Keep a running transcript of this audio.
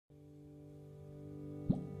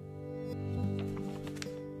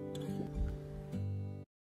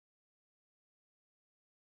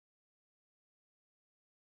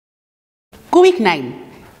Ku-week 9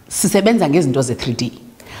 sisebenza ngezinto ze-3D.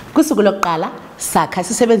 Kusuku lokuqala sakha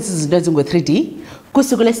sisebenzisa izinto ezingo-3D.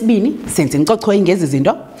 Kusuku lesibini senza incocho ngezi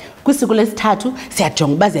zinto. Kusuku lesithathu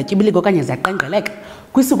siyajonga uba ziyatyibilika okanye ziyaqengqeleka.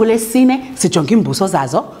 Kusuku lesine sijonga imbuso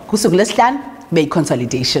zazo. Kusuku lesihlanu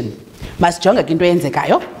beyi-consolidation. Masijonge ke into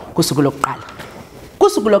eyenzekayo kusuku lokuqala.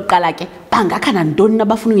 Kusuku lokuqala ke bangakha nantoni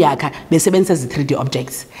nabafuna uyakha besebenzisa ezi-3D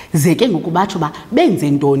objects. Ze ke ngoku batsho ba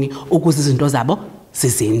benze ntoni ukuze izinto zabo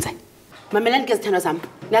zizinze. Mamelani ke zithandwa zam,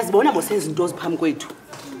 niyazibona mos izinto ziphambi kwethu.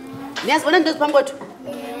 Niyazibona izinto ziphambi kwethu?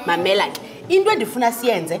 Mamela ke, into endifuna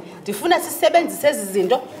siyenze, ndifuna sisebenzise ezi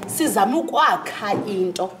zinto sizame ukwakha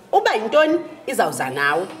into. Uba yintoni izawuza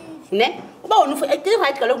nawe, ne? Uba ufuna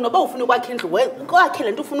right kaloku noba ufuna ukwakha indlu, kwakhe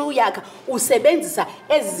le nto ufuna uyakha usebenzisa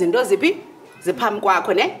ezi zinto ziphi ziphambi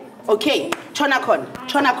kwakho, ne? Okay, tshona khona,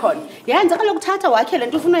 tshona khona. Yenza kaloku uthatha wakhe le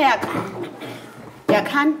nto ufuna uyakha.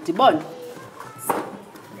 Yakhani ndibone.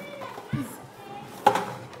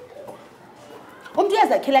 Umntu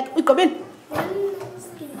uyazakhela igqobeni.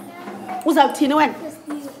 Uzawuthini wena?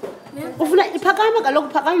 Ufuna iphakama kaloku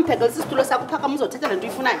phakama phekela isitulo sakho phakama uzothetha le nto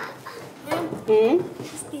uyifunayo.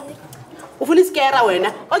 Ufuna isikera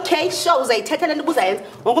wena? Okay, sure uzayithetha le nto ubuzayenza.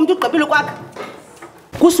 Wonke umuntu ugqibile kwakhe.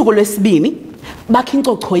 Kusuku lwesibini bakha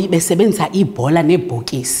incocho besebenzisa ibhola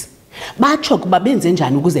nebhokisi. Batsho kuba benze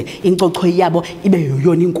njani ukuze incocho yabo ibe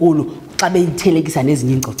yoyona inkulu xa beyithelekisa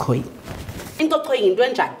nezinye incocho. Incocho yinto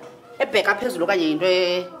enjani? Ebheka phezulu okanye into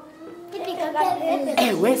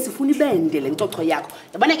ewe sifuna ibende le ncocho yakho.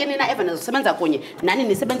 Yabona ke nina Evan usebenza kunye nani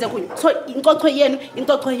nisebenza kunye. So incocho yenu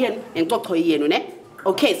nencocho yenu, ne?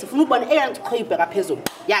 Okay, sifuna ubona eyona ncocho ibheka phezulu.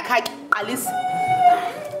 Yakha ke qalisa.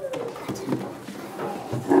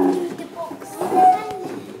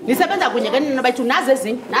 Nisebenza kunye ke nina bayithu nazi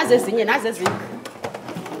ezinye.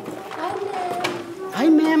 Hi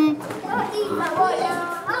ma'am.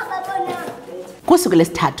 Kusuku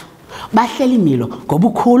lesithathu bahlela imilo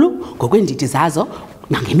ngobukhulu ngokweendidi zazo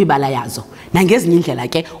nangemibala yazo nangezinye indlela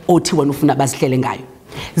ke othi wena ufuna bazihlele ngayo.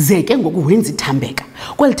 Ze ke ngoku wenza ithambeka.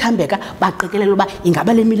 Kwelithambeka baqikelela uba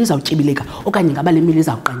ingaba le milo izawutyibilika okanye ingaba le milo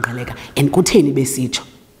izawuqengqeleka and kutheni besitsho.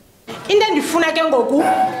 Into endifuna ke ngoku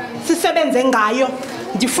sisebenze ngayo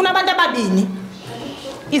ndifuna abantu ababini.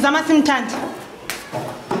 Iza Masimthandi.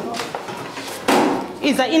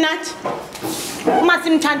 Iza Inathi.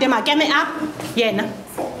 uMasimthande makeme apha yena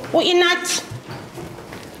uInathi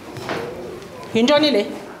yintoni le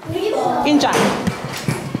injani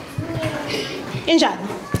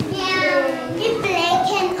black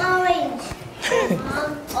and orange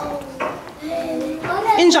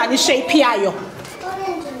injani shape yayo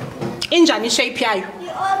injani shape yayo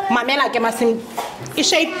mamela ke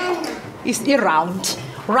shape is round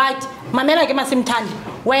right mamela ke Masimthande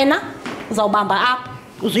wena uzawubamba apha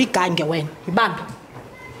uzuyigange wena ibambe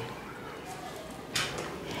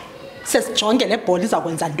sesijonge le bhola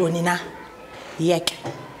izakwenza ntoni na yeke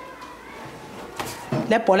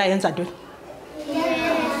le bhola yenza ntoni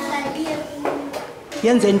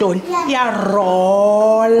yenze ntoni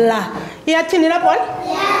iyarola iyathini le bhola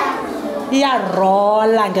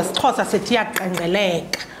iyarola ngesixhosa sithi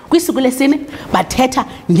iyaqengqeleka. Kwisuku lesine bathetha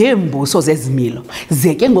ngeembuso zezimilo.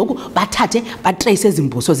 Ze ke ngoku bathathe batrace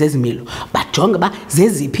ezimbuso zezimilo. Bajonge ba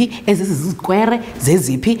zeziphi ezizizikwere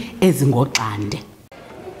zeziphi ezingoxande.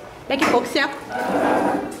 Beka ibox yakho.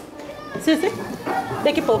 Sisi,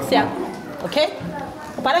 beka ibox yakho. Okay?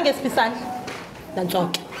 Ubhala ngesiphi isandla?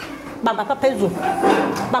 Nantsonke. Bamba apha phezulu.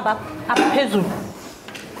 Bamba apha phezulu.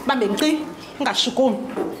 Bambe nkci, ungashukumi.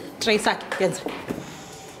 Trace yakhe yenza.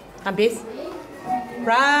 Hambisi.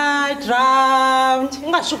 Right round.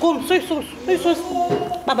 Ungashukumi, suyisusa.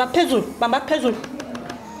 Bamba phezulu.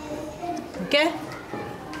 Okay?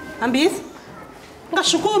 Hambisi.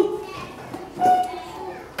 Ungashukumi.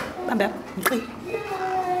 Bamba nkci.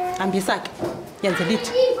 Hambisa ke. Yenza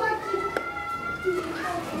lithi.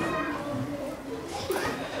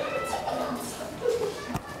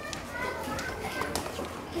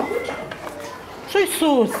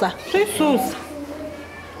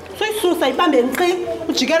 Suyisusa ibambe nkci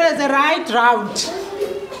ujikeleze right round.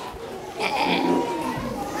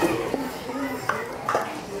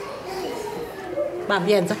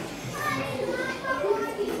 Yenza.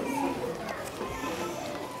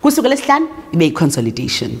 Kusuku lesihlanu ibe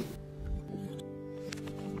yi-consolidation.